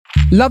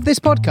Love this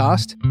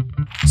podcast?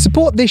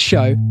 Support this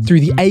show through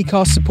the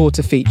Acast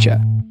supporter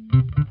feature.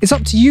 It's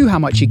up to you how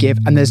much you give,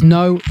 and there's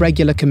no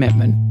regular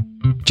commitment.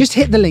 Just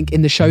hit the link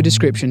in the show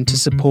description to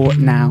support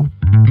now.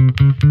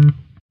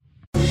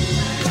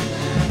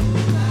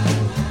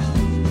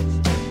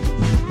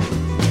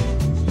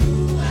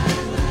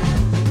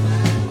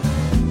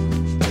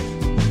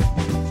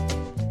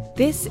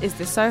 This is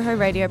the Soho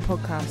Radio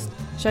Podcast,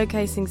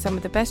 showcasing some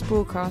of the best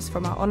broadcasts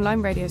from our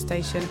online radio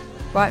station,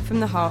 right from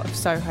the heart of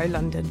Soho,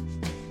 London.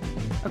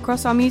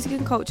 Across our music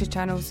and culture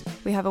channels,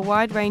 we have a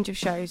wide range of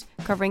shows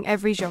covering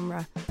every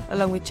genre,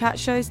 along with chat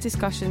shows,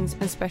 discussions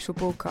and special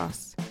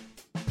broadcasts.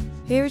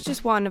 Here is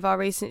just one of our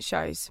recent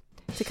shows.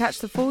 To catch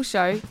the full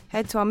show,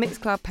 head to our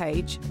Mixcloud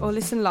page or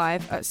listen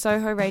live at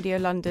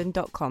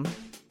sohoradiolondon.com.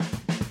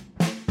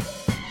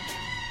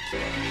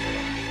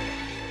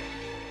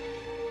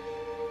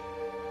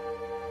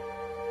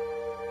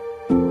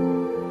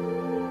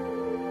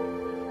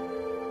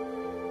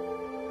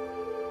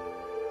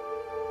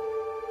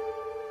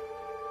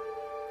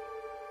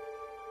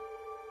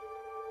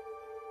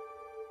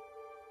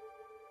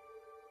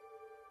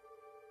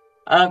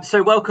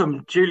 So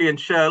welcome, Julian,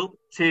 Scherle,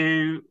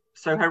 to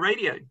Soho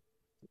Radio,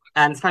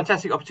 and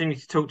fantastic opportunity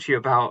to talk to you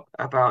about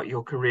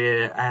your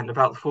career and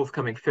about the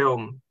forthcoming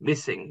film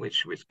Missing,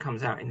 which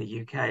comes out in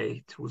the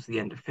UK towards the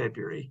end of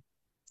February.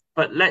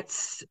 But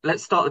let's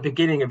start the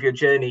beginning of your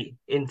journey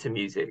into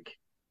music,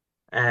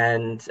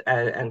 and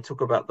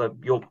talk about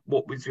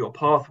what was your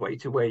pathway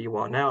to where you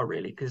are now,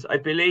 really, because I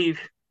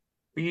believe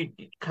you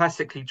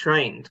classically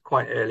trained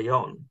quite early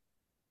on.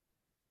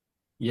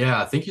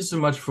 Yeah, thank you so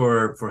much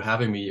for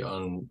having me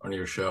on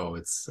your show.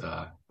 It's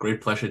a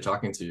great pleasure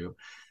talking to you.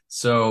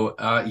 So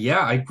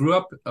I grew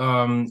up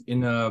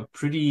in a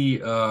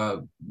pretty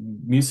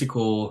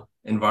musical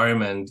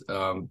environment.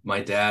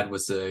 My dad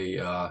was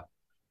a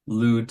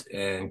lute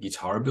and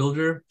guitar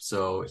builder,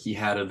 so he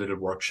had a little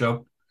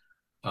workshop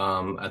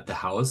at the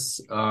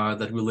house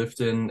that we lived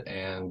in,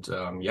 and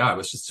I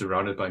was just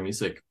surrounded by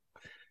music.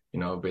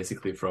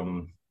 Basically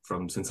from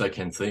since I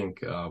can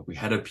think. We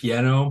had a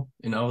piano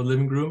in our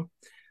living room.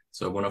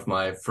 So one of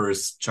my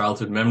first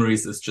childhood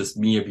memories is just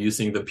me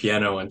abusing the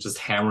piano and just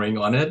hammering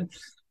on it,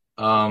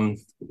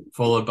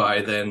 followed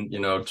by then,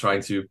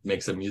 trying to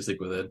make some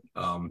music with it.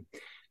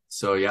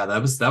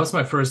 That was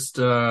my first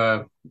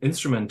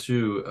instrument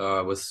too,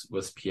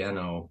 was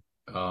piano.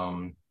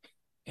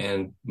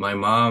 And my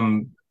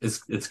mom it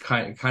was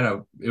kind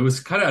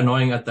of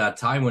annoying at that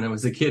time when I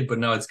was a kid, but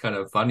now it's kind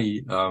of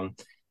funny.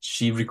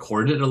 She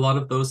recorded a lot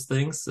of those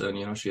things,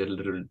 and she had a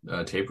little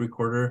tape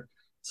recorder.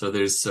 So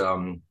there's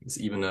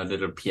even a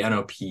little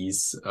piano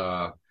piece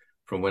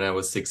from when I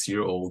was 6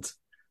 years old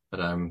that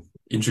I'm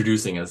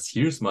introducing as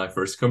here's my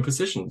first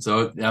composition.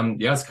 So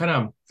it's kind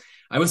of,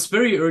 I was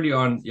very early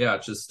on,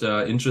 just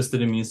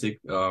interested in music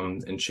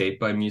and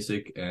shaped by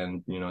music,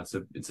 and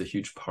it's a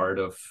huge part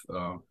of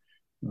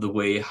the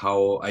way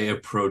how I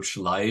approach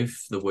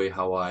life, the way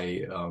how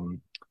I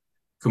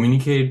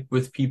communicate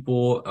with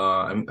people.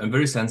 I'm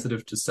very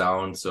sensitive to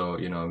sound, so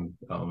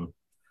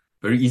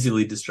very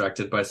easily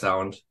distracted by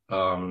sound,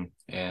 and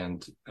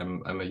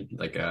I'm a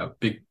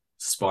big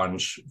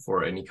sponge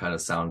for any kind of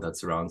sound that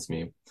surrounds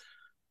me.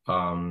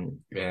 I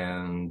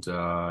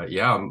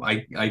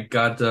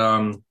got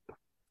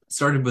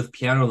started with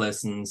piano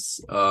lessons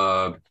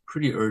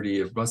pretty early.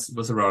 It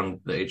was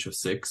around the age of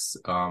 6.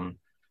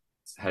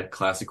 Had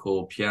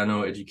classical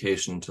piano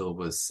education until I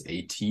was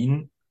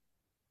 18.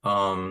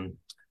 I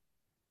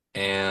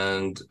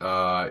had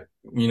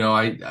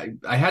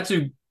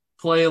to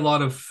play a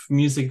lot of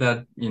music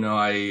that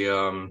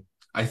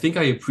I think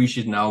I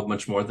appreciate now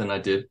much more than I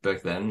did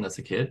back then as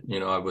a kid.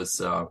 I was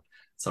at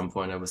some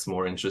point I was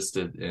more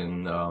interested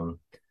in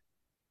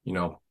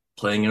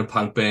playing in a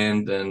punk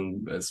band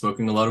and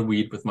smoking a lot of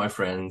weed with my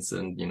friends,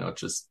 and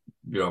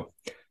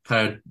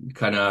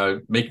kind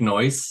of make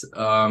noise.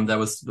 That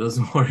was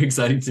more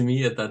exciting to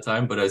me at that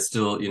time, but I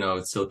still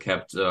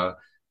kept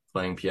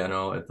playing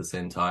piano at the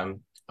same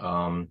time.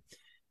 I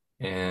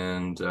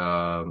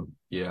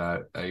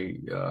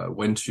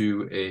went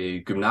to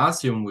a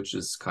gymnasium, which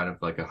is kind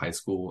of like a high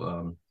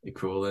school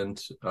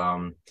equivalent,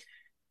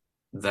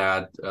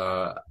 that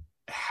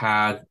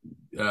had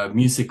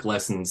music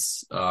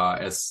lessons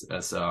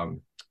as a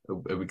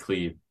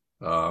weekly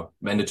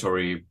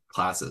mandatory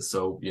classes.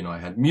 So I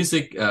had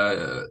music,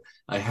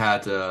 I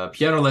had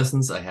piano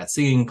lessons, I had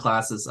singing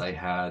classes, I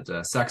had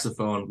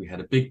saxophone, we had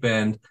a big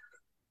band.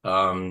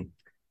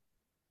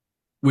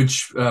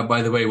 Which,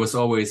 by the way, was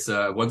always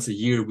once a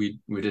year. We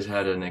did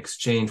had an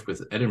exchange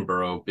with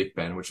Edinburgh Big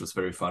Band, which was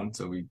very fun.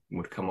 So we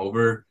would come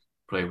over,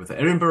 play with the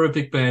Edinburgh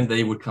Big Band.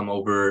 They would come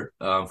over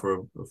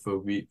for a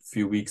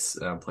few weeks,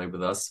 play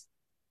with us.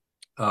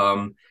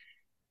 I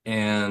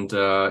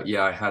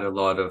had a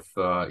lot of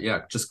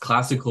just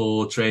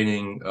classical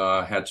training.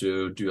 Had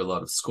to do a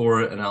lot of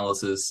score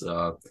analysis,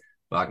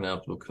 Wagner,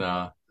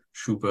 Bruckner,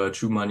 Schubert,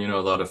 Schumann,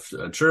 a lot of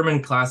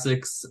German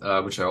classics,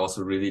 which I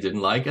also really didn't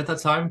like at that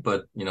time,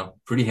 but,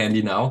 pretty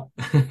handy now.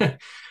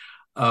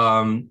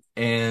 And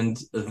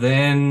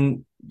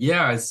then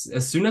yeah,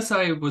 as soon as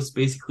I was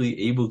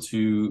basically able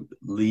to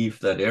leave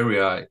that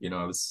area, I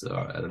was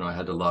I don't know, I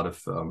had a lot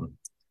of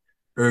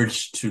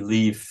urge to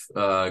leave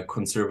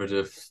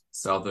conservative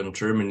southern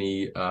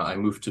Germany. I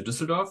moved to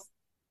Düsseldorf,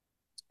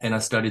 and I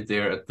studied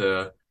there at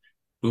the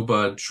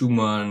Robert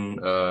Schumann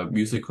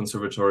Music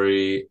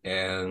Conservatory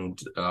and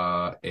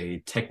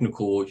a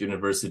technical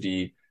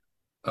university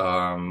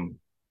um,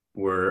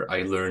 where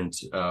I learned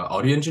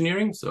audio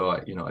engineering. So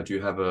I do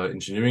have an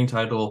engineering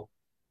title,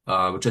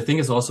 which I think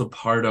is also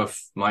part of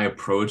my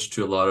approach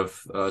to a lot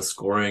of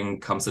scoring.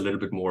 Comes a little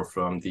bit more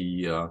from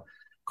the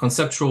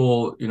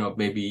conceptual,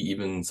 maybe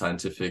even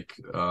scientific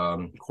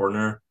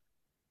corner.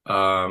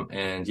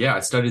 And yeah, I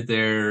studied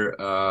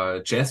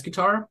there jazz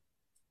guitar.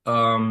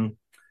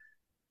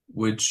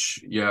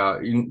 Which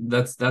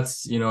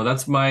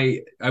that's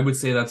my, I would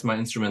say that's my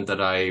instrument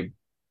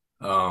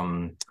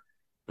um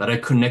that I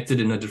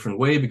connected in a different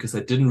way, because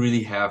I didn't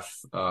really have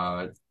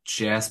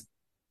jazz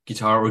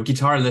guitar or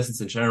guitar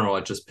lessons in general.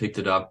 I just picked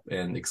it up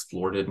and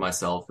explored it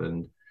myself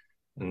and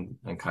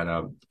kind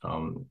of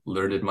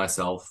learned it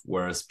myself,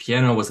 whereas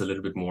piano was a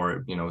little bit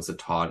more, it's a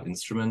taught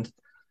instrument.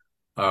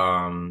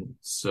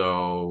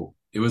 So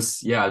it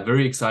was,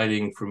 very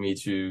exciting for me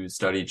to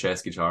study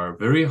jazz guitar.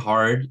 Very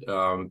hard,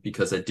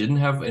 because I didn't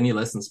have any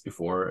lessons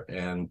before,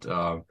 and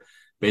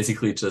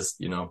basically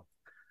just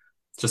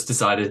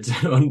decided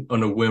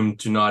on a whim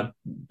to not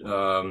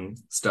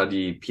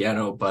study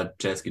piano, but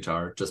jazz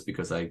guitar, just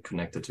because I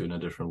connected to it in a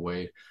different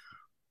way.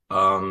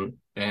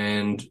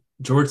 And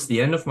towards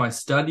the end of my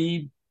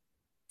study,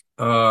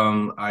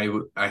 I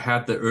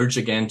had the urge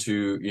again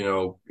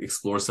to,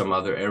 explore some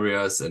other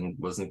areas, and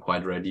wasn't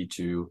quite ready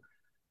to,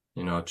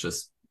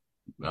 just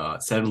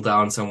settle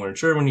down somewhere in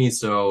Germany.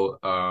 So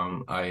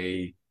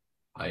I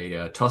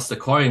tossed a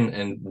coin,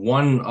 and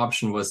one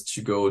option was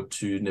to go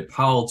to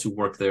Nepal to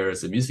work there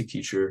as a music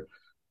teacher.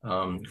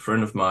 A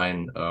friend of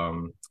mine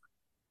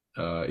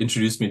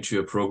introduced me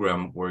to a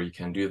program where you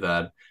can do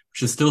that,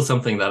 which is still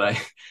something that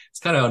it's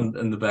kind of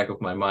in the back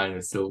of my mind. I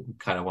still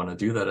kind of want to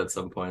do that at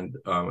some point.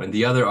 And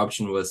the other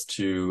option was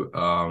to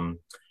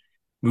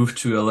move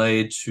to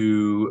LA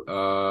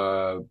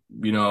to,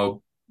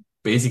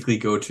 basically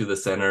go to the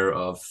center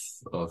of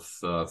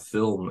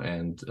film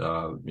and,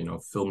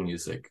 film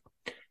music.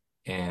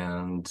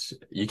 And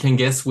you can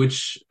guess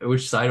which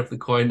side of the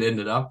coin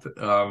ended up.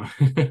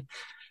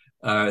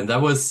 And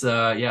that was,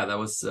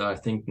 I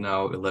think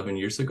now 11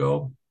 years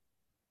ago.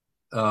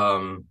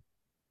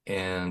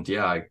 And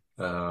yeah,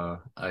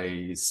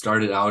 I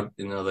started out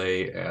in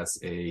LA as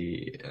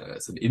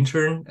an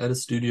intern at a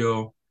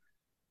studio,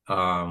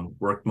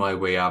 worked my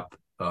way up,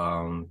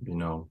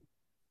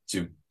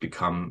 to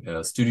become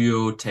a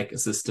studio tech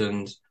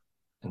assistant,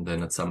 and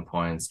then at some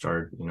point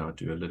start,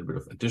 do a little bit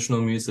of additional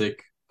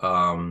music.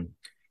 And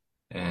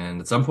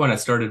at some point I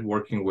started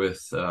working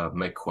with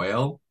Mike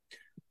Quayle.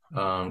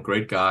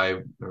 Great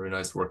guy, very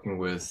nice working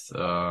with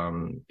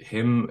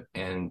him.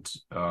 And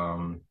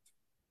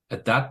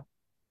at that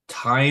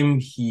time,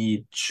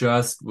 he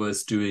just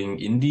was doing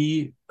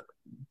indie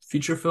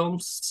feature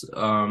films.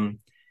 And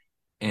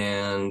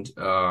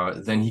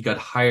then he got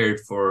hired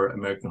for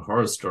American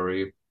Horror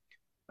Story,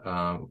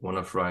 one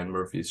of Ryan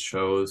Murphy's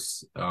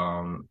shows.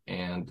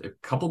 And a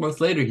couple months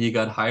later, he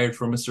got hired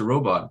for Mr.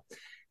 Robot.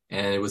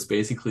 And it was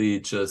basically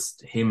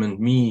just him and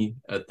me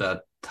at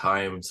that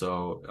time.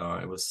 So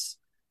it was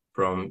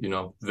from,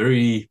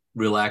 very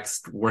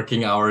relaxed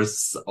working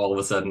hours. All of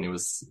a sudden, it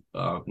was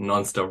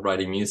nonstop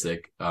writing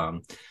music.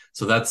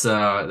 So that's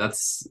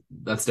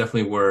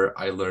definitely where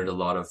I learned a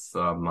lot of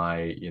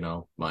my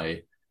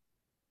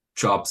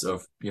chops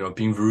of,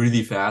 being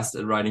really fast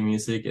at writing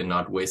music and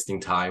not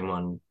wasting time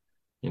on,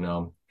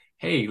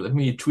 hey, let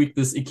me tweak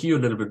this EQ a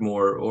little bit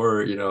more,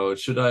 or,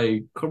 should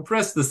I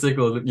compress the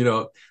signal,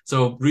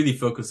 so really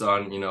focus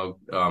on,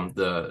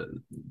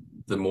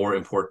 the more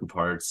important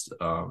parts,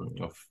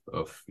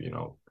 of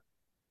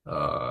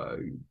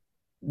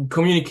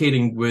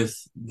communicating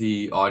with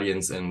the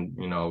audience and,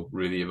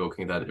 really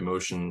evoking that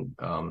emotion.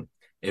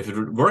 If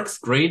it works,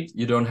 great.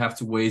 You don't have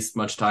to waste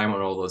much time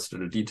on all those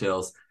little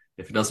details.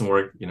 If it doesn't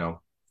work, and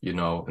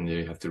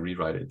you have to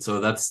rewrite it. So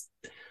that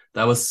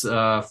was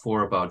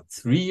for about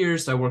 3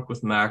 years I worked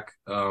with Mac.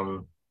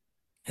 And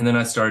then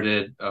I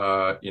started,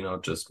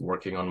 just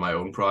working on my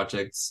own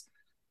projects,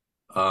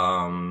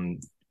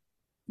 doing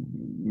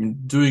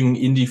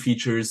indie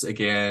features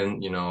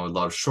again, a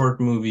lot of short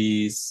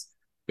movies,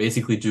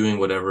 basically doing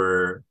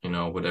whatever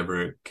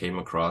came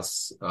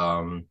across.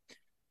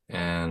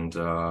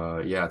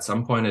 At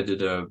some point I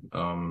did a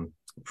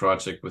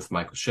project with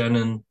Michael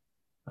Shannon.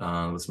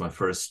 It was my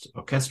first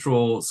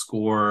orchestral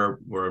score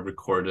where I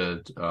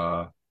recorded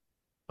a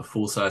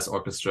full-size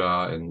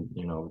orchestra and,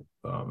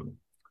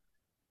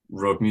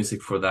 wrote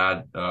music for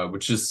that,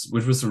 which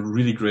was a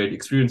really great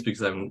experience,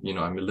 because I'm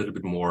a little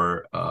bit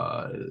more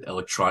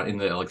in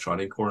the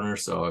electronic corner.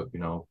 So,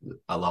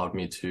 allowed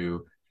me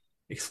to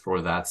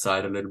explore that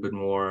side a little bit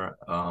more.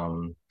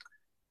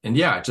 And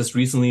yeah, I just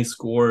recently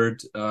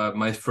scored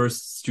my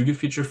first studio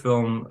feature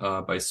film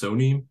by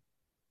Sony,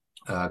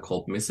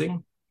 called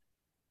Missing.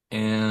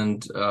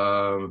 And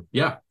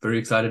yeah, very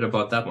excited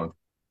about that one.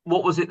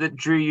 What was it that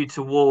drew you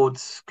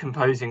towards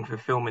composing for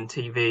film and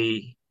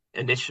TV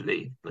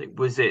initially? Like,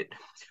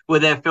 were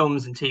there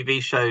films and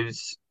TV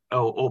shows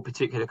or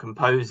particular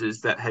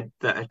composers that had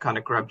kind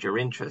of grabbed your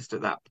interest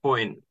at that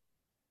point,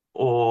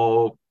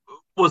 or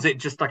was it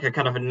just like a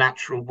kind of a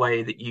natural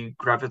way that you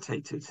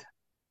gravitated?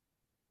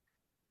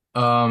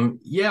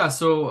 Yeah,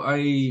 so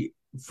I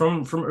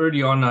from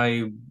early on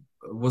I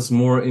was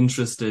more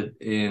interested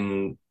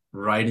in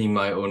writing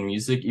my own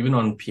music, even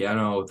on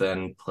piano,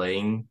 than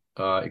playing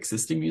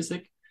existing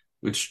music,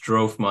 which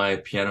drove my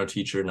piano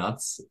teacher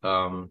nuts.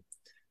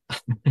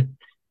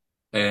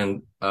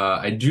 And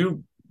I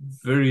do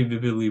very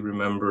vividly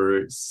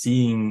remember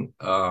seeing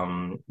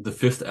The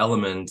Fifth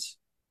Element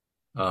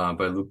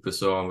by Luc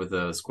Besson with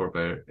a score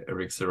by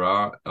Eric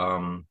Serra,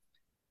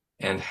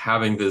 and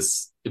having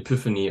this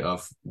epiphany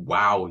of,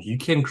 wow, you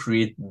can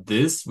create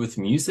this with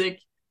music.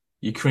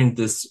 You create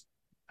this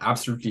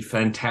absolutely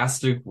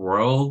fantastic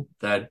world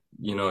that,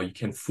 you know, you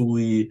can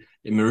fully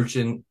immerse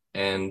in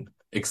and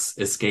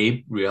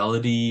escape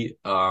reality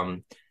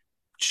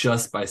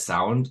just by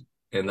sound.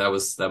 And that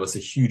was a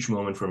huge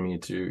moment for me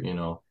to, you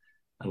know,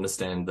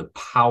 understand the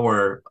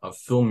power of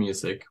film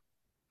music.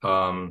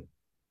 And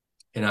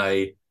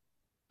I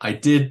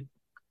did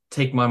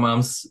take my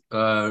mom's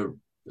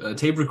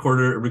tape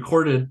recorder,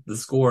 recorded the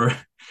score,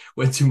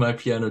 went to my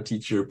piano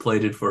teacher,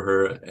 played it for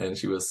her, and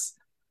she was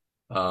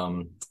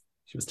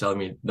telling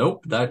me,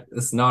 nope, that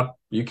is not,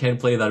 you can't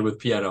play that with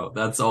piano.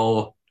 That's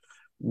all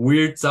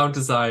weird sound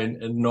design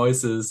and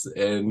noises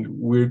and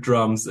weird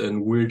drums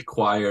and weird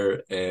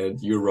choir, and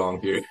you're wrong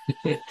here.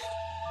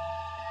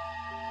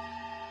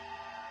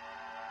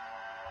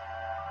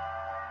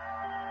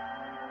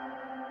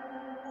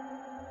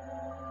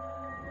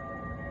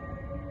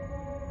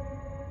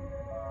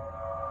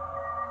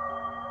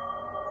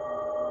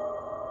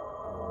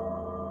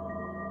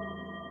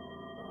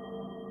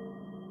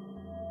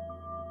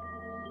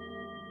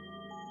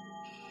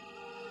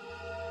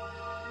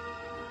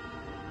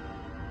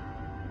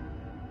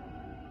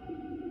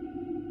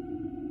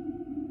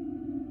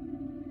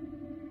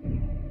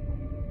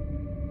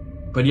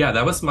 But yeah,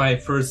 that was my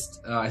first,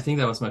 I think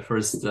that was my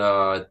first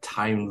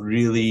time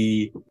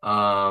really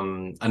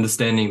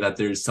understanding that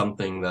there's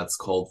something that's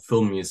called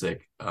film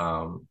music.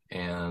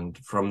 And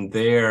from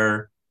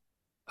there,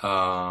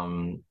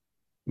 you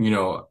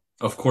know,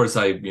 of course,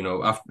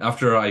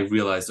 after I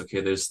realized,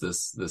 okay, there's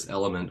this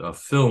element of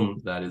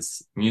film that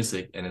is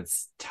music and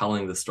it's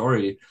telling the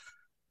story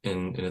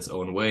in its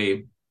own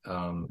way,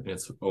 in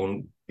its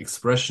own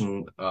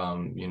expression.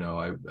 You know,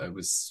 I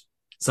was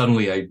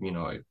suddenly,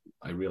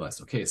 I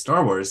realized, okay,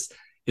 Star Wars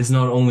is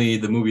not only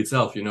the movie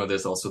itself, you know,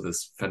 there's also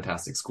this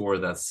fantastic score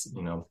that's,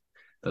 you know,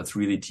 that's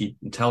really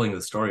telling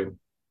the story.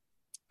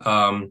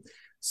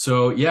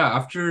 So yeah,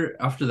 after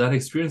that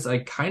experience, I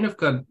kind of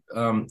got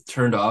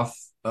turned off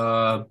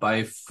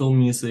by film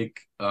music,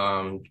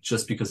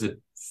 just because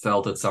it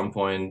felt at some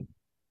point,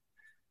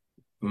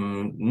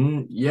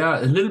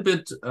 yeah, a little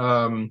bit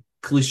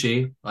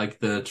cliche, like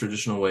the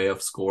traditional way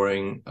of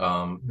scoring.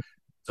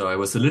 So I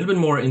was a little bit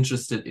more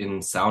interested in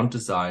sound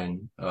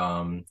design,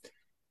 and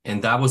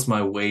that was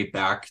my way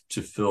back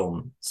to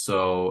film.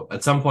 So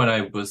at some point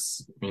I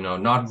was, you know,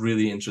 not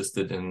really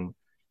interested in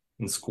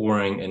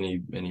scoring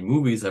any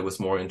movies. I was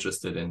more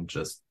interested in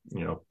just,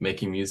 you know,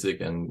 making music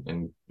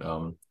and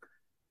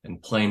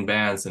playing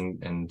bands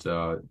and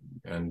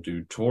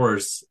do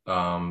tours.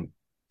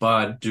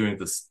 But during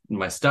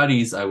my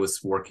studies, I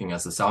was working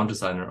as a sound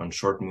designer on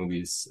short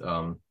movies,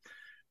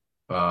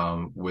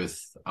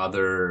 with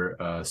other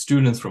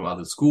students from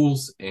other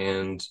schools,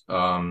 and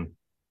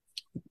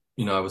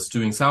you know, I was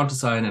doing sound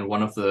design, and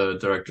one of the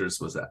directors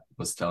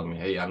was telling me,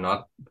 "Hey, I'm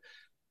not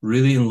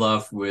really in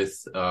love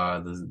with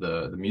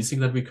the music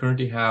that we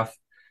currently have.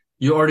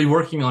 You're already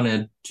working on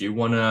it. Do you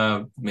want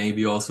to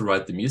maybe also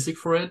write the music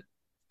for it?"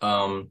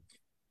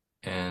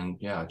 And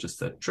yeah, I just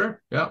said,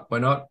 sure, yeah, why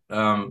not?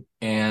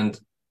 And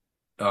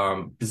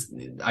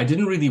I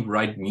didn't really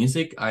write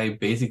music. I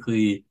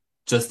basically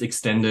just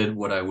extended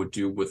what I would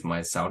do with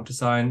my sound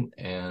design,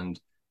 and,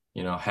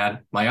 you know, had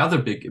my other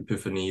big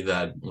epiphany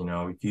that, you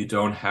know, you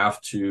don't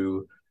have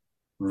to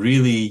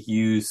really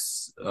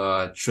use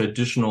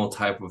traditional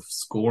type of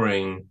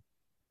scoring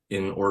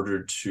in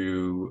order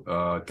to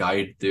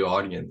guide the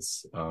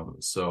audience.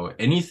 So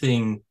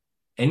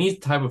any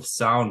type of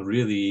sound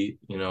really,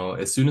 you know,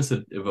 as soon as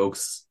it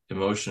evokes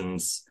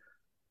emotions,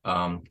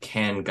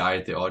 can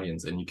guide the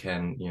audience, and you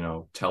can, you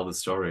know, tell the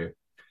story.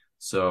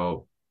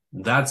 So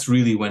that's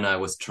really when I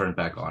was turned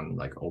back on,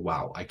 like, oh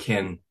wow, I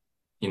can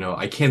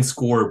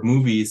score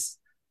movies,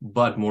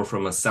 but more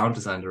from a sound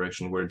design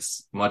direction where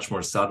it's much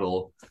more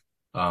subtle.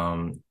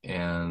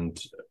 And,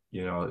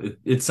 you know,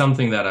 it's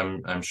something that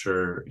I'm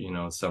sure, you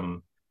know,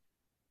 some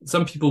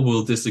people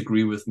will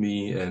disagree with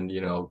me and,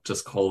 you know,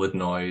 just call it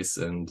noise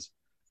and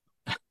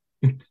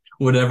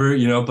whatever,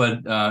 you know, but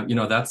you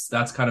know,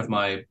 that's kind of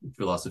my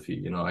philosophy.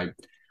 You know,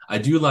 I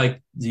do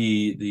like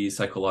the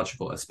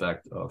psychological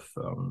aspect of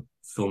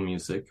film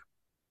music,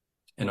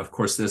 And of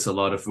course, there's a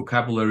lot of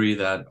vocabulary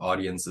that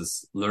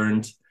audiences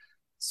learned.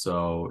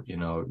 So,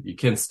 you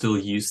can still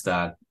use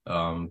that.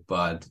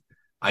 But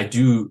I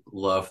do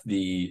love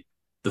the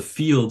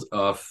field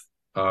of,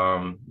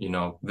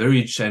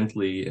 very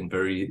gently and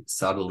very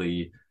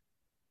subtly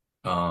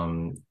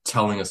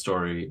telling a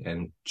story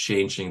and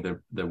changing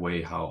the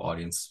way how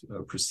audience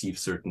perceive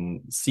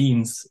certain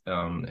scenes,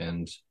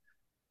 and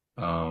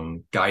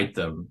guide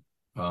them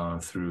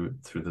through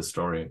the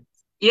story.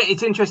 Yeah,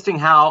 it's interesting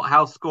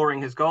how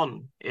scoring has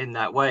gone in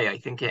that way. I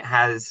think it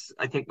has.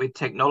 I think with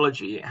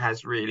technology, it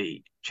has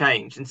really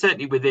changed, and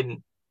certainly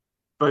within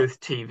both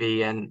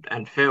TV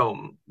and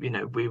film.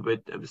 I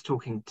was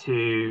talking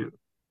to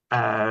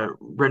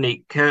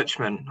Ronique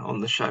Kirchman on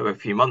the show a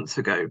few months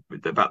ago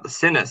about the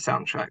Sinner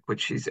soundtrack,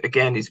 which is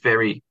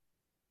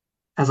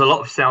has a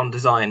lot of sound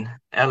design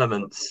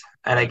elements,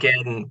 and Right.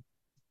 again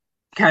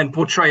can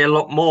portray a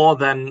lot more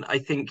than I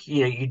think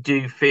you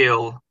do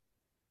feel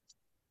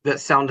that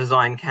sound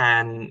design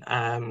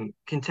can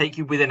take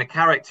you within a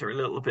character a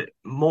little bit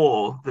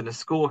more than a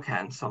score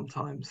can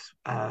sometimes.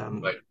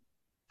 Right.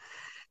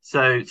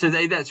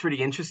 That's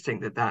really interesting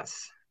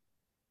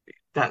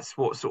that's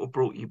what sort of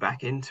brought you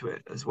back into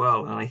it as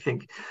well. And I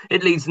think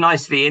it leads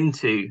nicely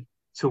into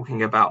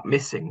talking about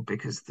Missing,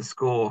 because the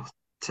score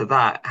to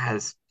that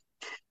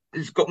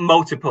it's got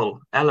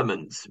multiple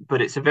elements,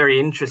 but it's a very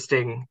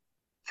interesting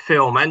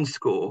film and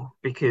score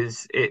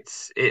because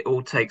it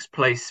all takes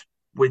place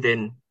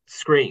within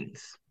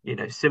screens.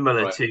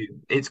 Similar Right. to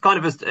it's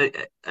kind of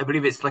I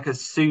believe it's like a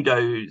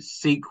pseudo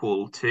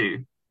sequel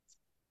to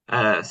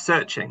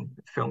Searching,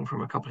 film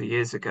from a couple of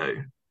years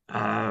ago.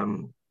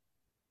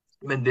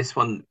 And this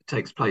one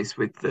takes place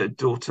with the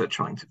daughter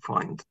trying to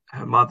find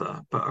her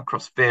mother, but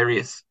across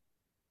various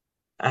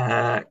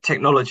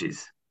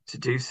technologies to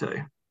do so.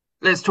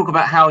 Let's talk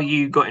about how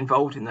you got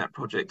involved in that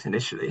project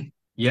initially.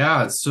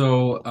 Yeah,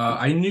 so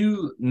I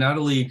knew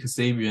Natalie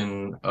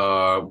Kasabian,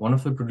 one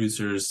of the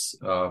producers,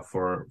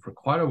 for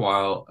quite a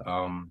while.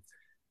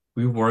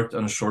 We worked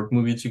on a short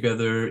movie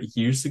together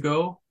years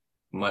ago.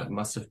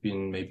 Must have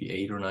been maybe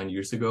 8 or 9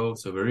 years ago,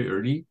 so very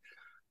early.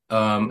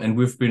 And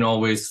we've been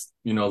always,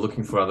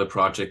 looking for other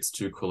projects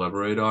to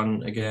collaborate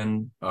on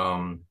again.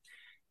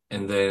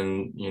 And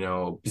then,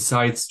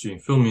 besides doing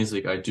film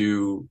music, I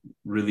do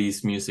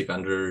release music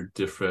under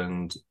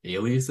different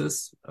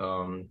aliases,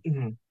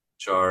 Mhm.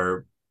 which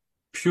are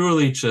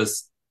purely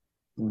just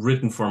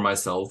written for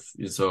myself.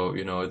 So,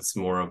 it's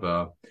more of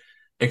a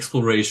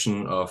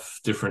exploration of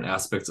different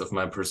aspects of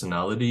my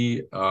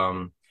personality.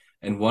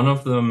 And one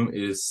of them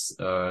is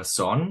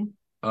Son.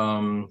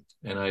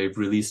 And I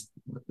released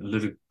a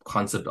little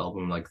concept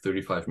album, like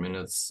 35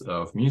 minutes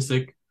of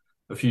music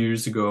a few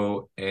years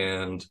ago.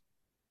 And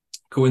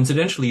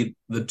coincidentally,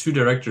 the two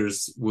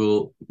directors,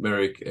 Will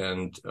Merrick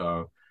and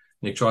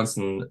Nick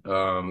Johnson,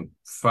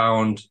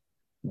 found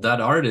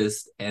that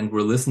artist and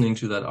were listening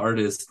to that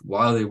artist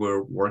while they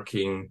were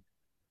working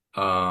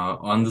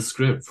on the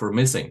script for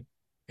Missing.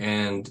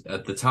 And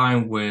at the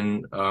time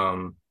when,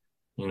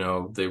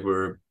 they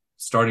were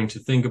starting to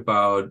think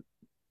about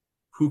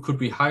who could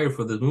we hire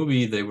for this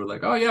movie, they were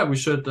like, oh yeah, we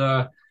should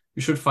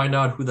find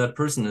out who that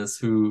person is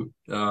who,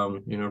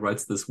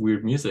 writes this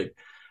weird music.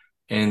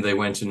 And they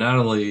went to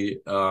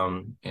Natalie,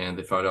 and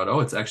they found out,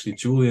 oh, it's actually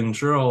Julian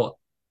Scherle.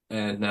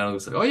 And Natalie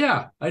was like, oh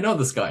yeah, I know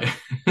this guy.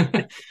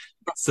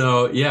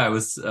 So yeah, it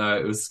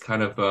was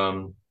kind of,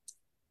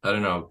 I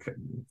don't know.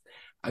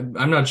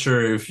 I'm not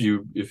sure if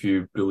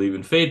you believe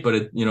in fate, but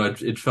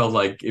it felt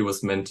like it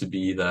was meant to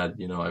be that,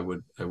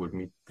 I would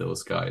meet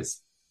those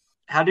guys.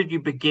 How did you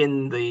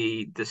begin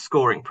the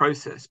scoring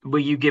process? Were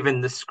you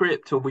given the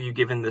script or were you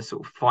given the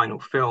sort of final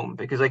film?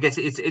 Because I guess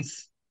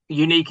it's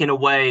unique in a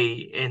way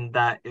in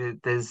that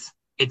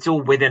it's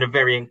all within a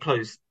very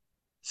enclosed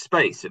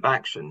space of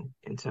action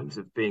in terms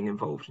of being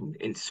involved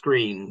in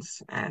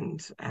screens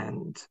and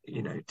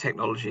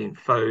technology and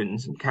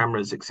phones and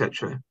cameras,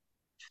 etc.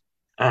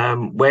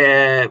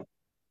 Where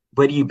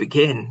do you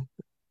begin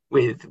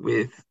with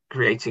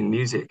creating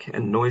music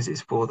and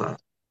noises for that?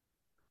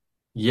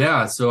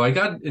 Yeah, so I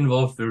got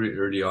involved very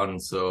early on.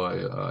 So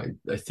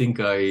I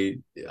think I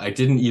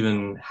didn't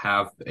even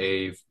have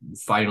a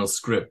final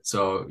script.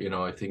 So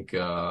I think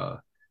I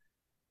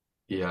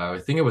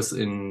think it was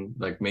in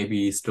like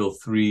maybe still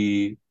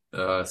 3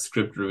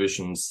 script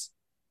revisions.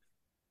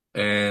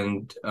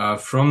 And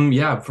from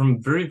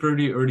very,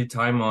 very early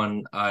time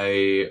on,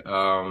 I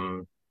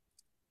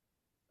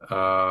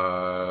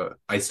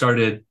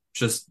started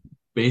just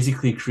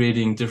basically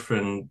creating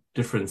different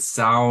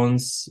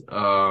sounds,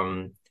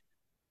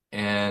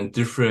 and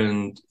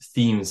different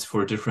themes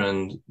for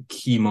different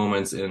key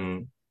moments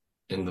in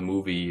the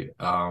movie.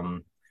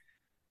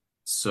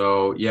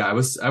 So yeah, I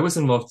was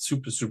involved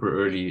super,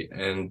 super early,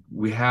 and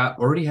we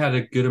already had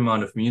a good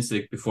amount of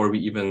music before we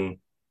even,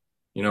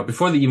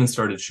 before they even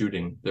started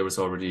shooting. There was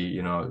already,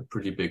 a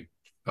pretty big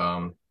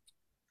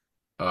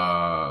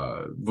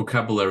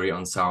vocabulary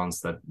on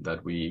sounds that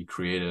we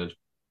created.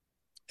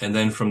 And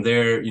then from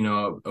there,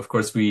 of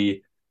course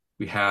we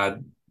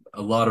had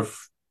a lot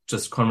of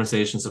just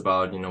conversations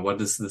about,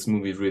 what is this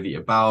movie really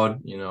about,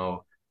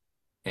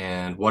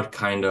 and what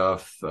kind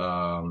of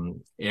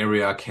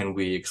area can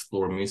we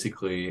explore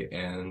musically.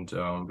 And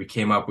we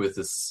came up with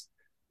this,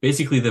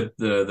 basically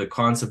the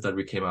concept that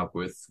we came up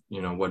with,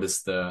 what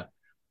is the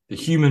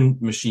human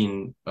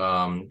machine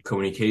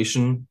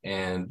communication,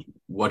 and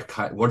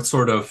what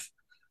sort of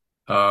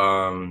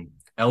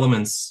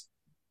elements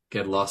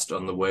get lost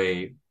on the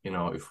way,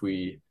 if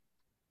we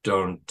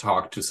don't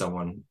talk to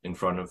someone in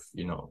front of,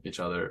 each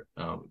other.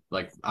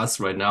 Like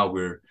us right now,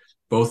 we're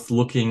both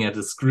looking at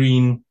a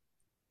screen,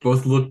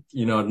 both look,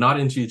 not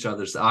into each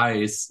other's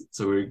eyes.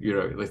 So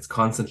we're, it's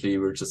constantly,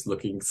 we're just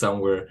looking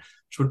somewhere,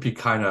 which would be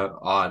kind of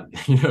odd,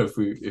 if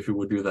we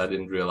would do that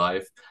in real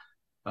life.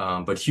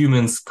 But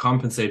humans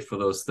compensate for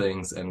those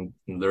things and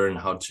learn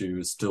how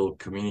to still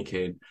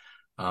communicate.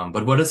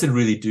 But what does it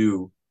really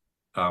do?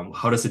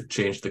 How does it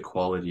change the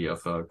quality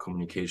of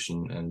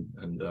communication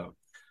and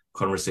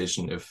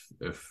conversation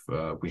if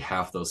we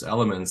have those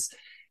elements?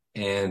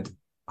 And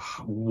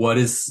what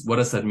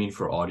does that mean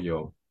for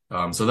audio?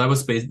 So that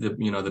was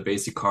the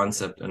basic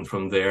concept, and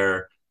from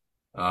there,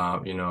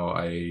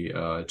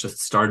 I just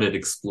started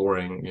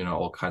exploring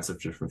all kinds of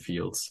different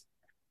fields.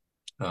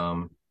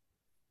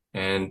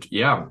 And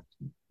yeah,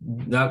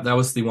 that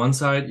was the one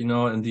side,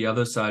 and the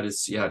other side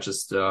is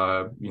just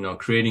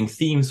creating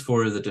themes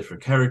for the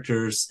different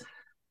characters,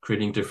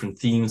 creating different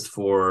themes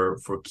for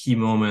key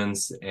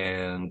moments,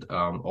 and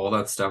all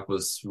that stuff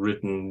was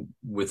written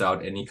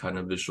without any kind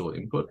of visual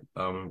input,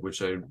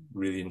 which I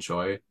really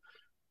enjoy.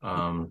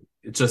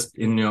 It just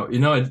it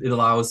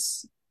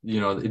allows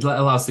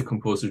the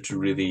composer to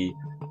really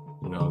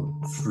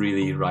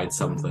freely write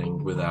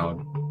something without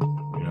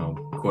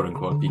quote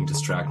unquote being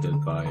distracted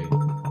by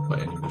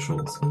any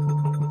visuals.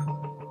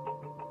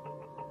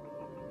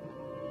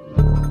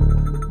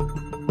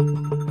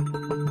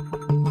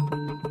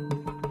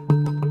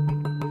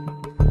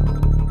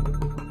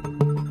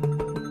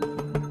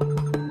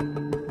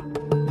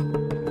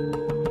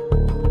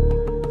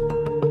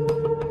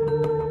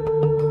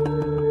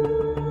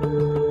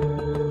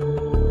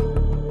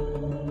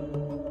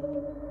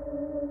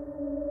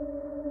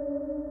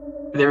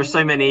 There are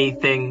so many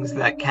things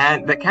that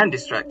can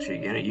distract you.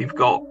 You've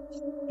got,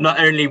 not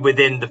only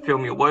within the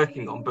film you're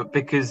working on, but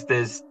because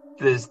there's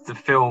the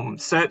film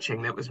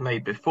Searching that was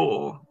made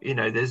before,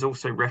 there's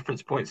also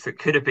reference points that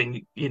could have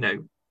been,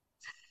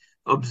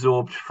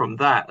 absorbed from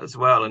that as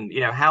well. And,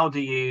 how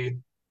did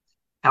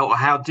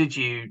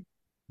you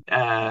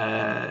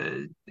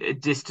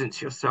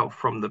distance yourself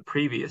from the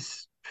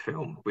previous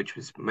film, which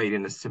was made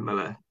in a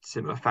similar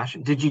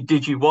fashion?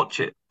 Did you watch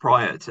it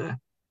prior to?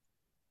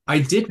 I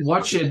did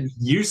watch it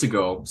years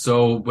ago.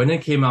 So when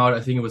it came out,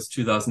 I think it was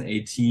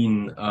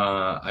 2018,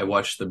 I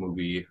watched the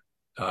movie.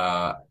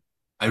 I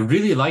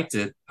really liked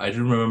it. I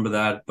do remember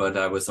that, but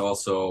I was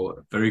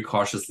also very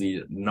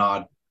cautiously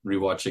not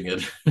rewatching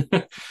it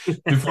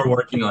before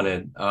working on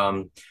it.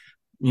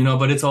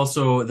 But it's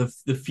also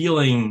the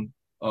feeling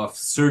of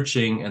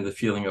searching and the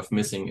feeling of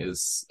missing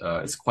is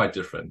quite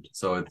different.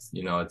 So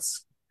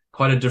it's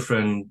quite a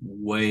different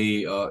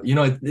way.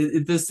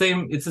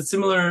 It's a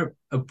similar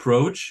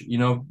approach,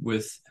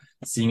 with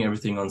seeing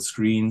everything on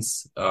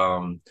screens.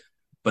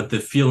 But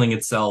the feeling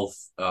itself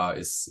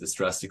is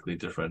drastically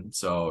different.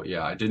 So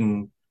yeah, I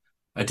didn't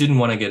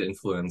want to get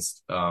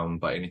influenced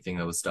by anything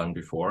that was done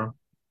before.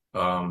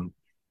 And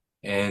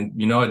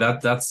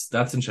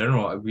that's in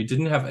general. We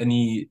didn't have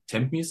any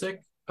temp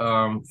music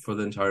for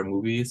the entire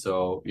movie.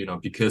 So,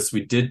 because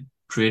we did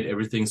create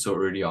everything so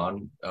early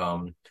on,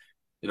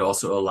 it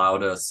also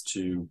allowed us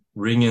to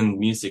bring in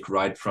music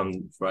right from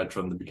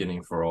the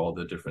beginning for all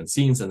the different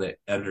scenes, and the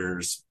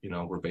editors,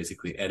 were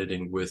basically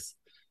editing with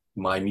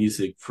my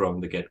music from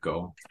the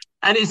get-go.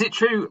 And is it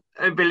true,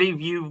 I believe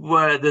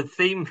the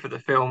theme for the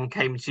film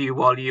came to you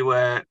while you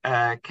were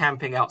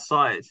camping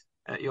outside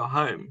at your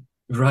home?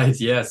 Right,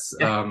 yes.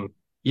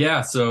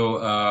 Yeah, so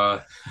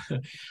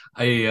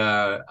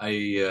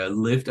I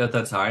lived at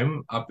that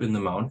time up in the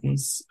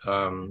mountains,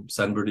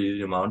 San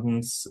Bernardino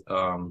Mountains,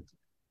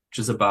 which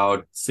is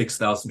about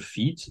 6,000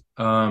 feet.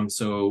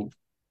 So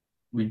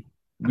we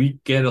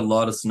get a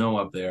lot of snow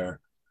up there,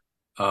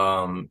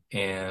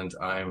 and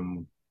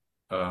I'm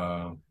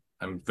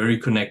very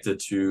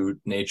connected to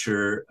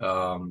nature,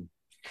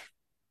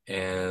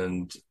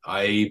 and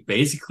I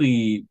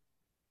basically,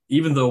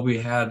 even though we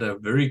had a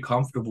very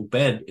comfortable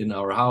bed in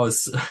our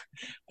house,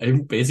 I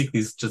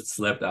basically just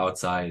slept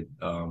outside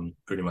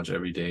pretty much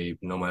every day,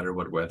 no matter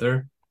what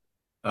weather,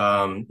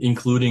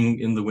 including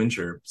in the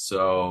winter.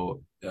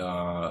 So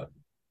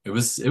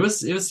it's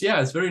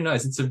very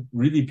nice. It's a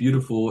really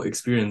beautiful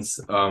experience.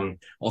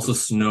 Also,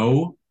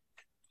 snow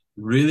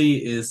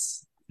really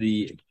is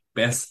the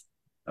best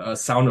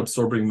sound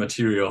absorbing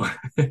material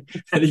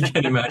that you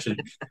can imagine.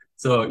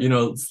 So,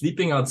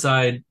 sleeping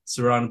outside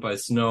surrounded by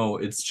snow,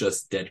 it's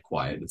just dead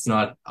quiet. It's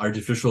not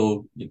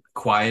artificial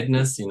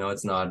quietness,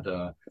 it's not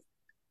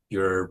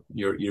your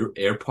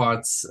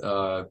AirPods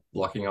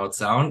blocking out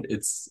sound.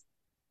 It's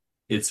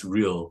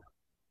real.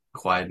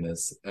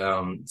 quietness.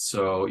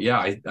 So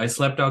yeah, I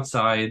slept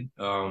outside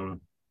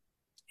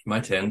my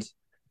tent,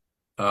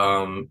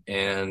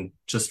 and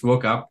just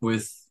woke up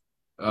with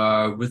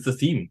the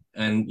theme.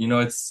 And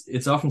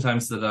it's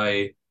oftentimes that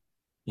I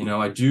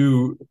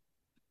do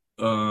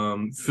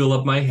fill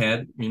up my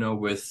head,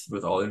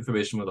 with all the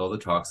information, with all the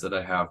talks that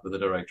I have with the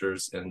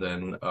directors, and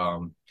then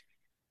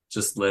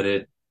just let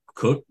it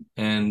cook.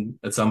 And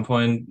at some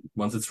point,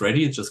 once it's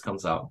ready, it just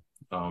comes out.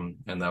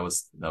 And that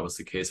was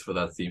the case for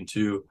that theme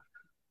too.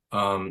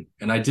 And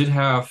I did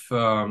have,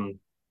 at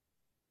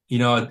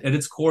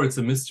its core, it's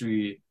a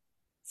mystery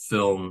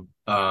film.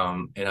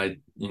 And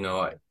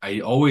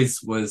I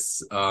always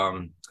was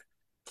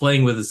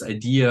playing with this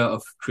idea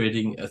of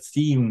creating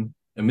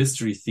a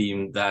mystery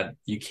theme that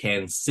you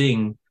can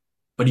sing,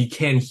 but you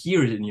can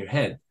hear it in your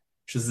head,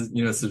 which is,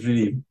 it's a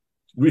really,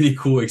 really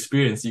cool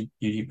experience.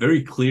 You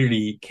very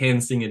clearly can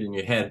sing it in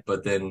your head,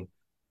 but then,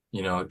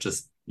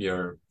 just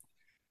your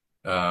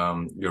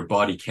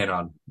body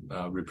cannot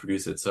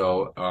reproduce it.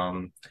 So,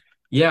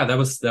 yeah, that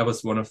was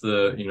one of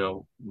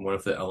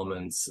the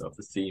elements of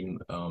the theme.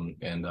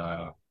 And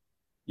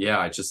yeah,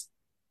 I just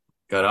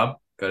got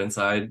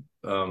inside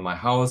my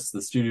house,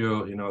 the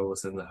studio,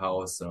 was in the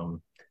house,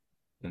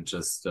 and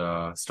just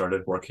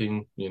started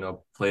working,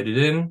 played it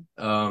in,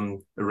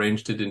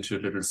 arranged it into a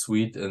little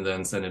suite, and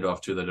then sent it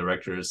off to the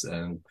directors.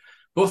 And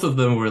both of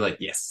them were like,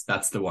 yes,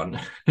 that's the one.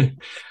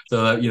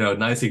 So,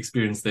 nice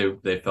experience.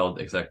 They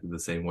felt exactly the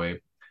same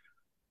way.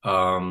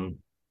 Yeah.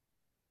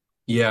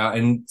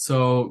 And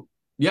so,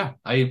 yeah,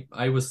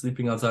 I was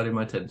sleeping outside in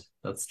my tent.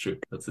 That's true.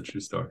 That's a true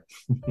story.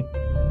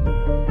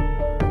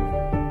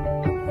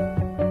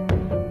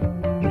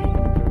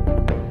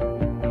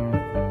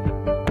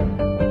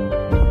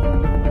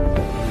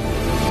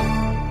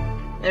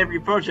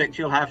 Every project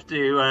you'll have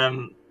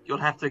to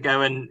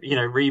go and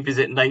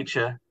revisit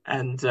nature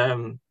and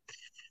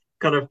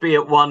kind of be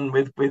at one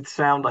with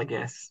sound, I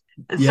guess.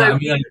 And Yeah, so, I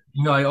mean,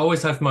 I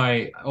always have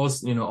my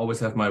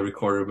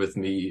recorder with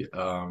me,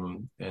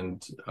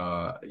 and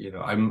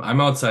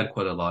I'm outside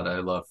quite a lot. I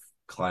love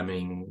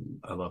climbing,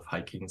 I love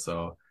hiking,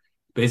 so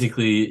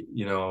basically,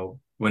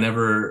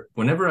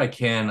 whenever I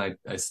can,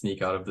 I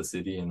sneak out of the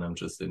city and I'm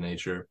just in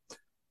nature.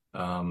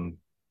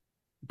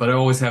 But I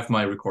always have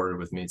my recorder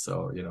with me,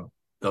 so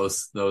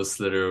those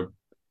little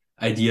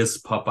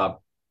ideas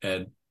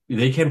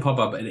they can pop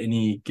up at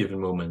any given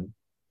moment,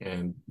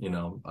 and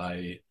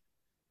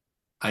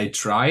I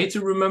try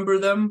to remember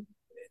them,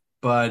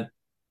 but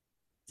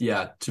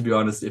yeah, to be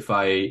honest, if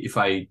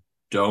I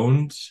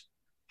don't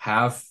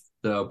have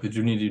the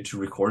opportunity to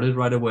record it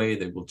right away,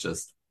 they will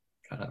just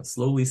kind of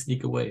slowly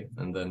sneak away,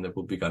 and then they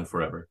will be gone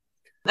forever.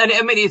 and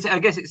I mean, I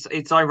guess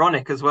it's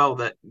ironic as well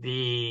that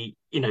the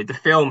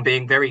film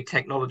being very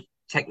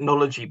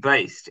technology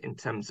based in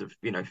terms of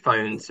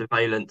phone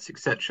surveillance,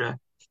 etc.,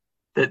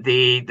 that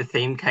the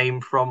theme came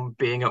from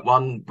being at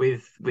one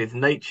with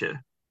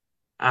nature.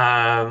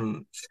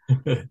 Um,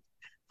 but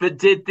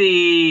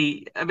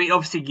I mean,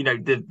 obviously,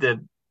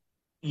 the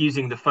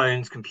using the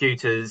phones,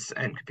 computers,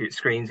 and computer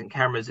screens and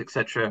cameras,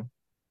 etc.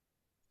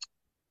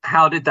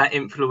 How did that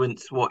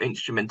influence what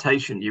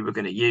instrumentation you were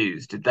going to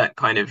use? Did that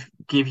kind of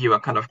give you a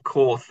kind of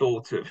core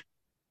thought of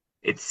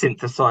its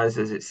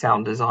synthesizers, its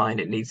sound design?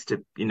 It needs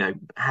to,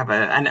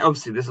 and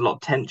obviously there's a lot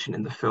of tension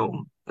in the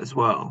film as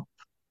well.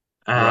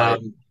 Right.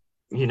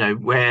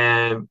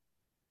 Where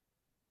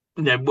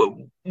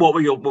what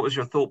was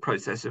your thought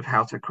process of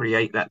how to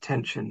create that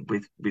tension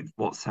with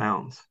what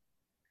sounds?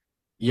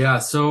 Yeah,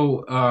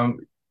 so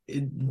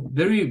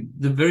the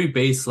very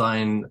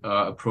baseline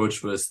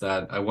approach was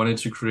that I wanted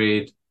to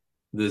create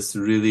this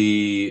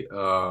really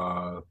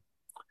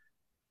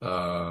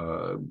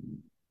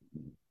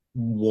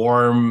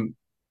warm,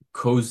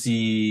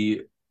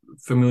 cozy,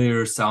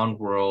 familiar sound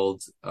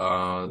world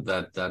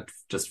that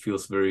just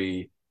feels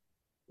very,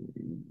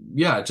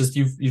 yeah, just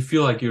you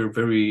feel like you're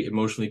very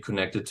emotionally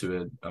connected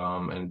to it,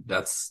 and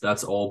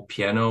that's all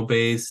piano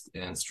based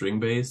and string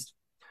based.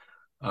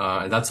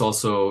 And that's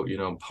also,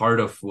 part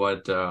of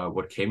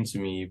what came to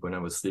me when I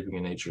was sleeping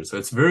in nature. So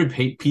it's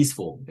very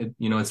peaceful.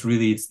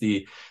 It's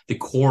the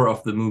core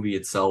of the movie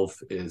itself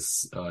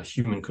is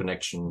human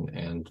connection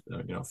and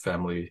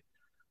family.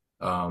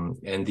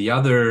 And the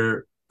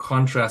other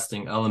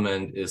contrasting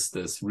element is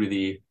this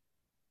really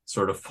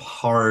sort of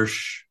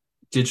harsh,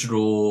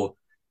 digital,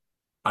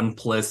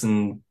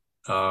 unpleasant,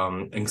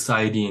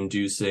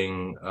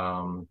 anxiety-inducing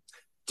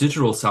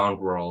digital sound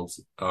world.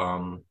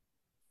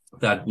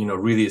 That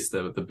really is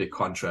the big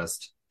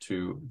contrast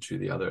to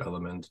the other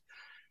element.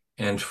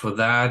 And for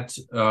that,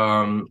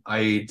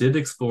 I did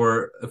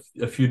explore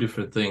a few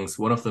different things.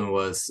 One of them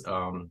was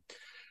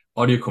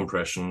audio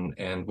compression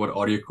and what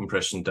audio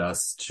compression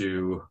does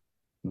to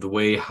the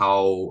way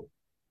how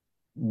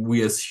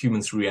we as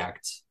humans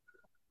react.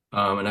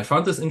 And I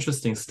found this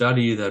interesting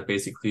study that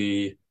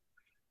basically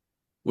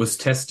was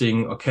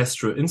testing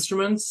orchestral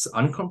instruments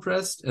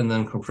uncompressed and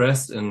then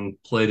compressed and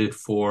played it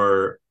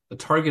for a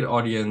target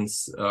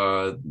audience.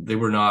 They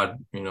were not,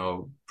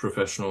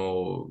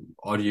 professional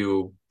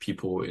audio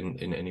people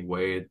in any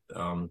way.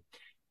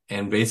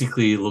 and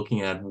basically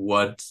looking at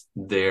what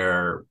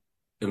their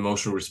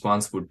emotional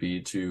response would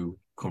be to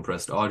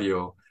compressed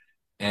audio.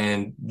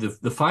 And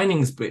the finding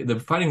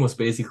was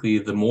basically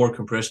the more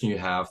compression you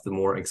have, the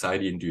more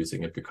anxiety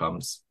inducing it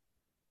becomes.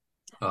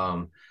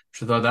 So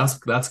I thought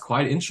that's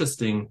quite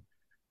interesting.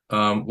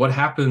 What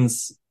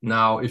happens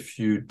now if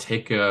you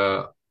take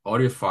a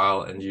audio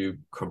file and you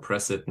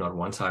compress it not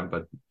one time,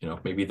 but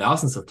maybe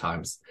thousands of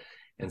times,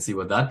 and see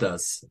what that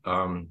does.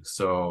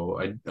 So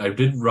I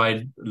did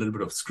write a little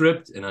bit of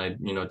script, and I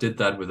did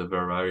that with a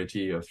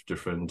variety of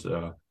different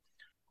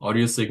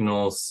audio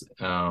signals,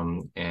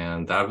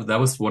 and that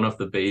was one of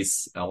the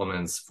base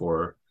elements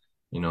for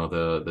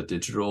the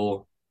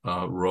digital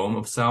realm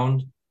of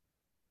sound.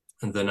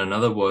 And then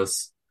another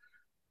was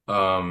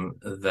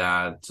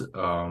that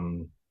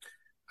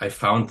I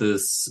found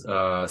this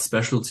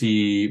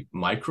specialty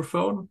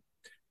microphone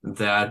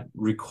that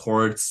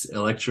records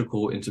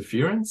electrical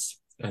interference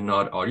and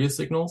not audio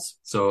signals.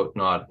 So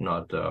not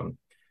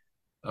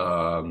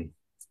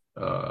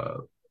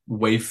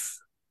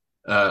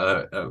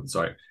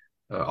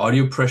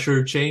audio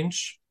pressure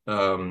change,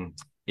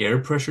 air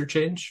pressure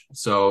change.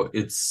 So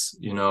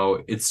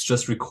it's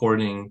just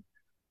recording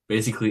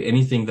basically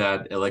anything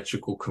that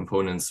electrical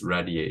components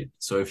radiate.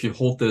 So if you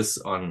hold this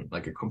on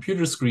like a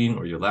computer screen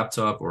or your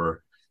laptop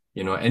or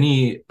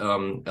any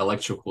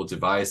electrical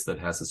device that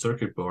has a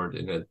circuit board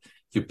in it,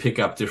 you pick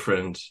up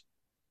different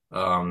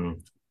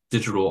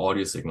digital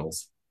audio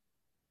signals.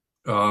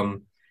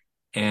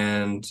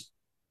 And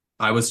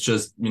I was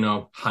just,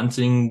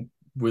 hunting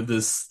with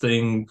this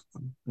thing,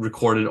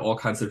 recorded all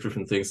kinds of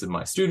different things in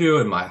my studio,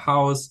 in my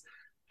house.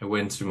 I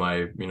went to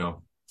my,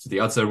 to the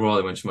outside world.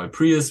 I went to my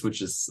Prius,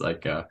 which is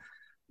like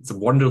it's a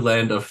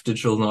wonderland of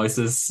digital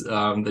noises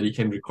that you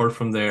can record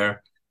from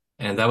there.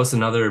 And that was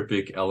another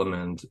big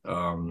element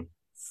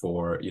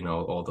for,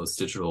 all those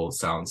digital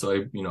sounds.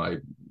 So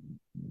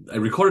I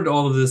recorded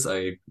all of this.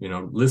 I,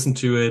 listened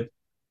to it,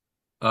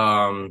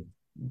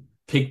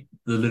 picked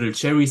the little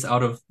cherries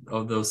out of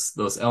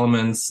those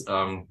elements.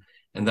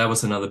 And that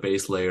was another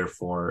base layer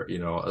for,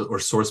 or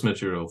source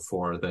material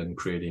for then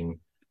creating,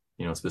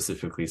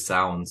 specifically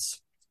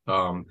sounds.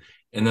 And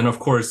then, of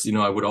course,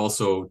 I would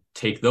also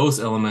take those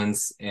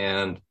elements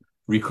and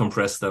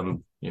recompress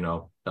them,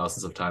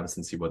 thousands of times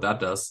and see what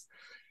that does.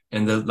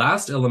 And the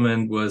last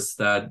element was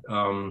that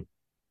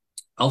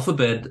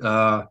Alphabet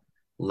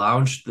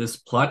launched this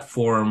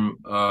platform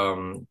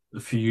a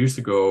few years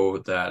ago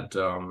that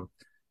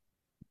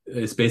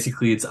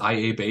it's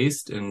IA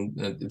based and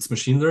it's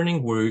machine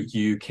learning, where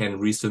you can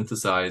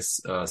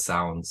resynthesize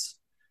sounds,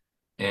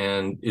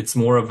 and it's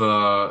more of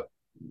a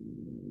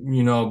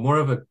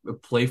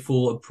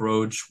playful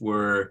approach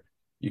where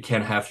you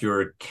can have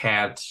your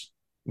cat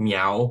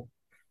meow,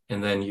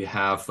 and then you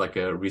have like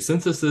a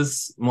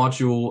resynthesis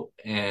module,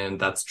 and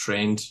that's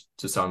trained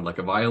to sound like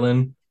a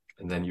violin,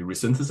 and then you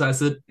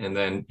resynthesize it, and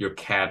then your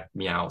cat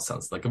meow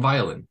sounds like a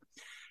violin.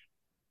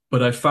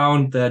 But I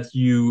found that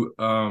you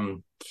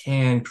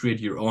can create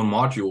your own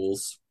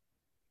modules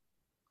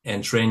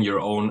and train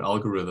your own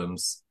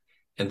algorithms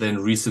and then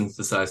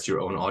resynthesize your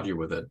own audio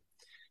with it.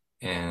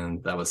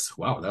 And that was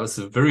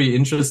a very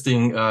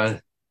interesting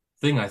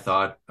thing, I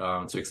thought,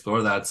 to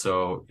explore that.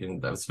 So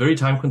that was very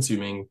time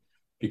consuming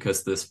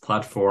because this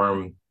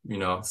platform,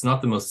 it's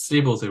not the most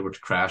stable, so it would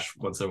crash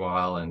once in a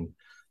while. And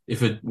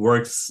if it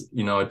works,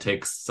 it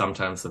takes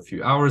sometimes a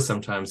few hours,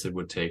 sometimes it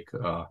would take,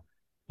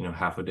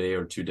 half a day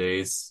or 2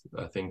 days,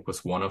 I think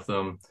was one of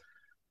them.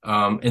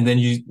 And then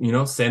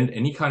you send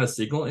any kind of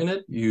signal in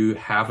it, you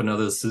have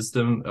another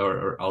system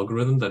or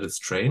algorithm that is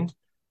trained,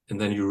 and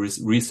then you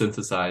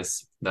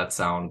resynthesize that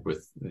sound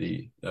with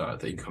the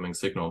incoming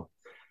signal.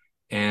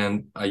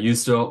 And I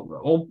used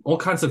all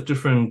kinds of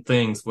different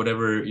things,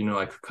 whatever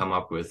I could come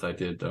up with. I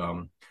did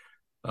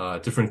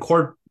different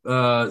chord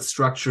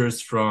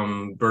structures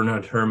from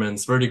Bernard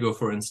Herrmann's Vertigo,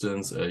 for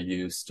instance. I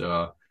used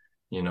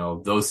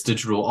those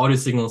digital audio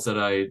signals that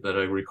I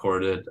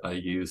recorded. I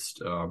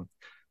used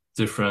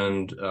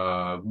different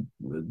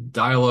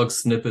dialogue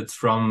snippets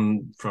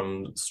from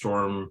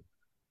Storm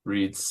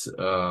Reed's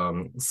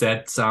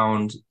set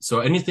sound.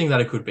 So anything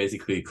that I could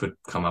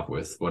come up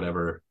with,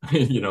 whatever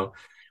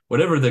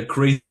whatever the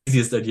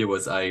craziest idea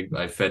was,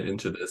 I fed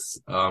into this.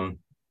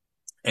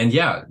 And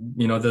yeah,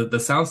 the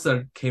sounds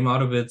that came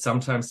out of it,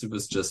 sometimes it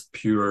was just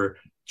pure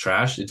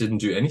trash. It didn't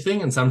do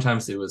anything. And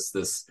sometimes it was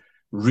this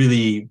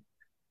really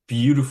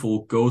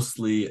beautiful,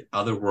 ghostly,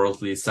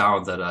 otherworldly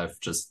sound that I've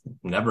just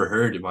never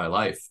heard in my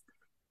life.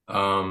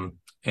 And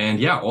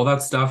yeah, all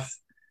that stuff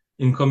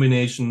in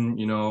combination,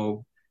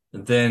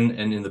 then,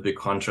 and in the big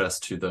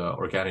contrast to the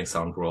organic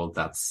sound world,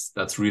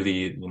 that's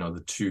really,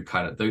 the two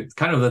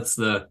that's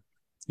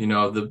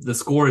the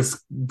score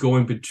is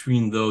going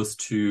between those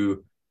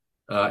two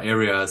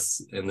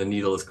areas, and the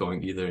needle is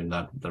going either in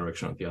that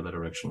direction or the other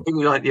direction. I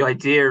like the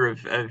idea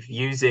of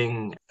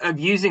using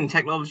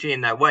technology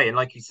in that way, and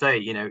like you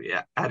say,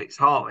 at its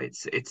heart,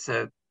 it's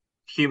a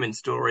human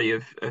story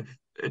of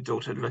a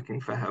daughter looking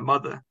for her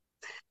mother.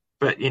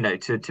 But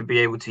to be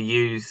able to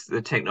use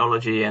the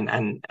technology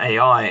and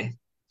AI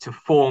to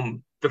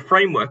form the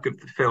framework of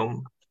the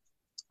film,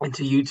 and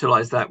to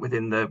utilize that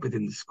within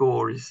the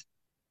score is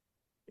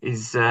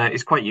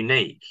quite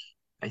unique,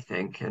 I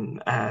think.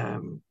 And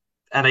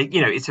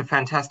it's a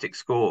fantastic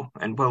score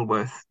and well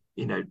worth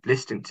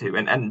listening to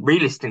and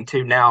re-listening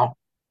to now,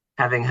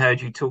 having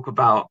heard you talk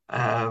about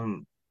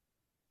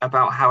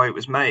how it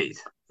was made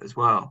as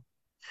well.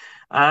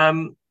 So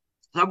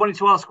I wanted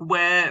to ask,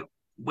 where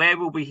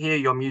will we hear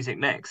your music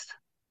next?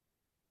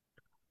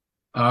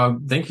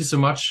 Thank you so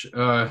much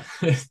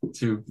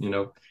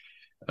to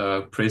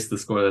praise the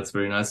score. That's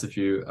very nice of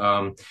you.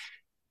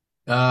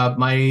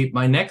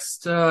 My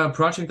next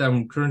project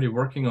I'm currently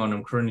working on,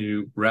 I'm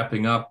currently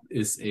wrapping up,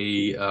 is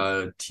a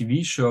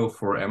TV show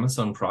for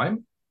Amazon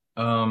Prime.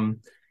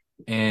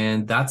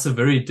 And that's a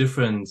very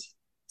different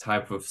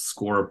type of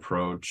score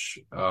approach.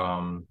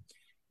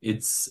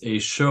 It's a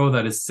show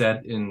that is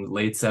set in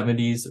late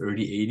 70s,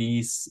 early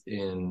 80s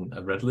in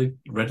a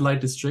red light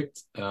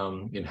district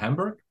in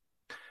Hamburg.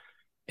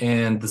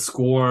 And the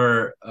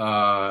score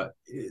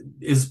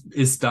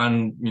is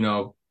done,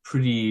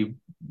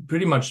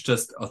 pretty much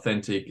just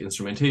authentic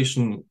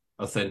instrumentation,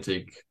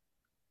 authentic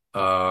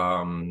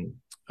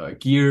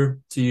gear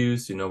to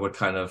use. What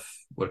kind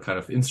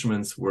of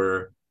instruments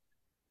were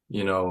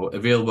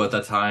available at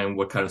that time,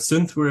 what kind of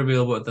synth were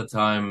available at that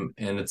time,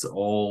 and it's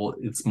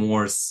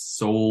more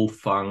soul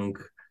funk,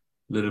 a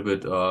little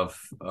bit of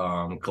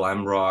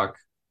glam rock,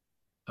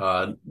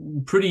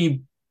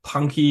 pretty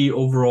punky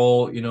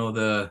overall,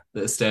 the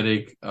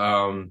aesthetic.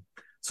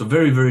 So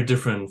very, very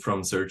different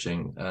from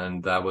Searching.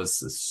 And that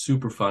was a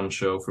super fun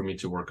show for me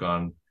to work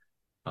on,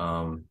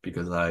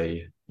 because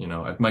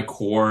at my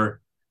core,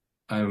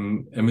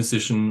 I'm a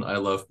musician. I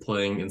love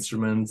playing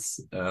instruments.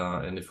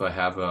 And if I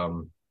have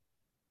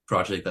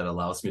project that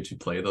allows me to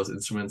play those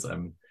instruments,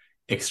 I'm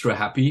extra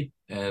happy.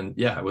 And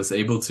yeah, I was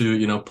able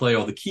to, play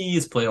all the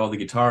keys, play all the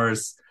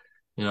guitars,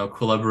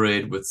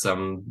 collaborate with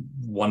some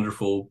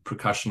wonderful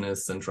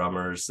percussionists and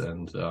drummers.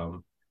 And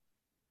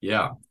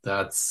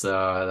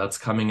that's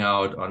coming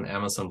out on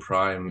Amazon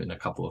Prime in a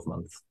couple of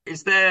months.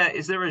 Is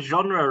there a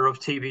genre of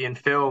TV and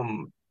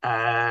film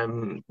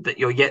that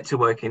you're yet to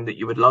work in that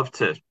you would love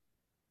to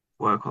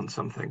work on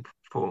something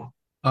for?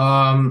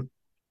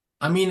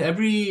 I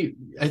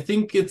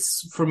think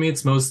for me,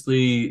 it's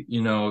mostly,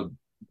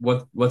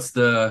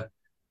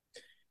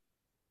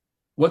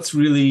 what's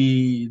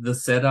really the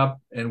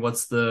setup and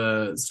what's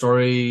the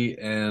story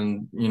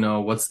and,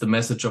 what's the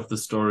message of the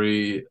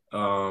story.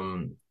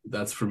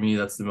 That's for me,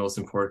 that's the most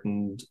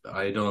important.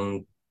 I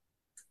don't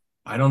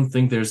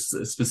think there's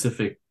a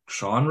specific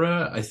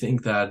genre. I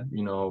think that,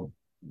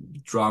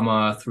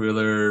 drama,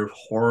 thriller,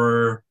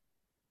 horror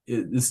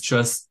is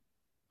just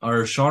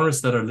are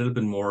genres that are a little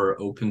bit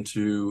more open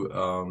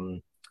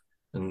to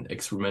an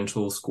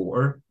experimental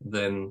score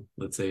than,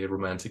 let's say, a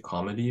romantic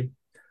comedy.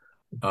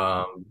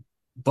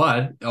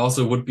 But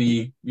also would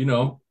be,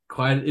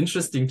 quite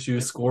interesting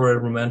to score a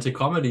romantic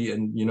comedy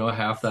and,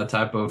 have that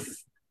type of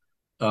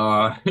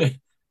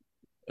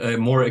a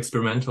more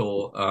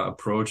experimental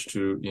approach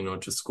to,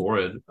 to score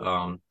it.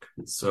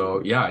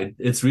 So yeah,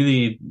 it's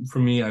really, for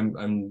me,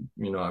 I'm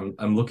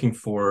looking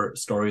for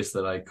stories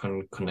that I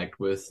can connect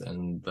with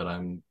and that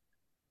I'm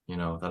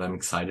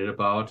excited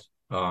about.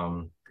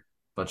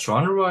 But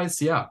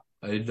genre-wise, yeah,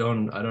 I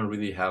don't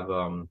really have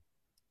a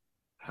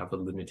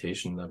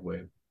limitation that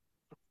way.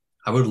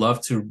 I would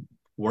love to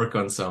work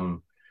on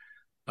some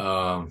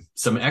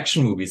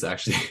action movies,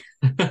 actually.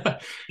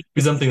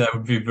 Be something that I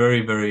would be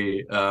very,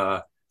 very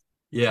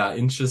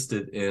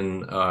interested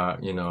in,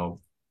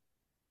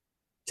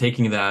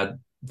 taking that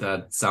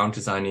sound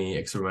designy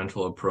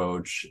experimental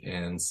approach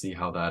and see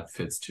how that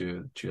fits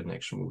to an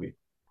action movie.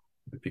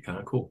 It'd be kind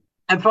of cool.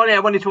 And finally, I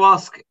wanted to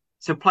ask,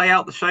 to play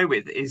out the show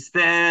with, is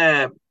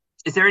there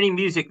any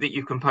music that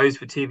you've composed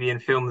for TV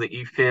and film that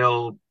you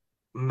feel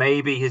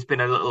maybe has been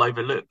a little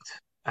overlooked,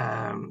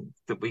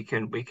 that we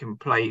can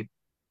play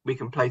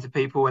to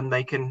people and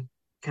they can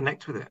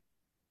connect with it?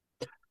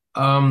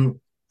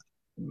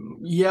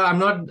 Yeah, I'm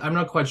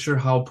not quite sure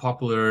how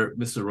popular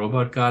Mr.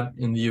 Robot got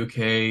in the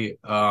UK,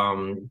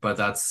 but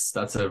that's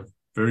a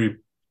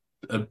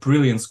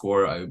brilliant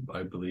score, I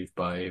believe,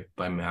 by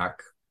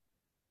Mac.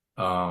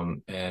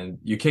 And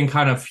you can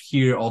kind of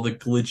hear all the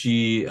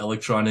glitchy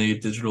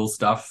electronic digital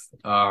stuff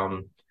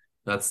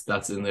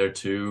that's in there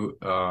too.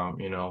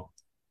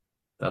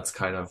 That's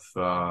kind of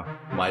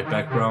my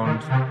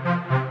background.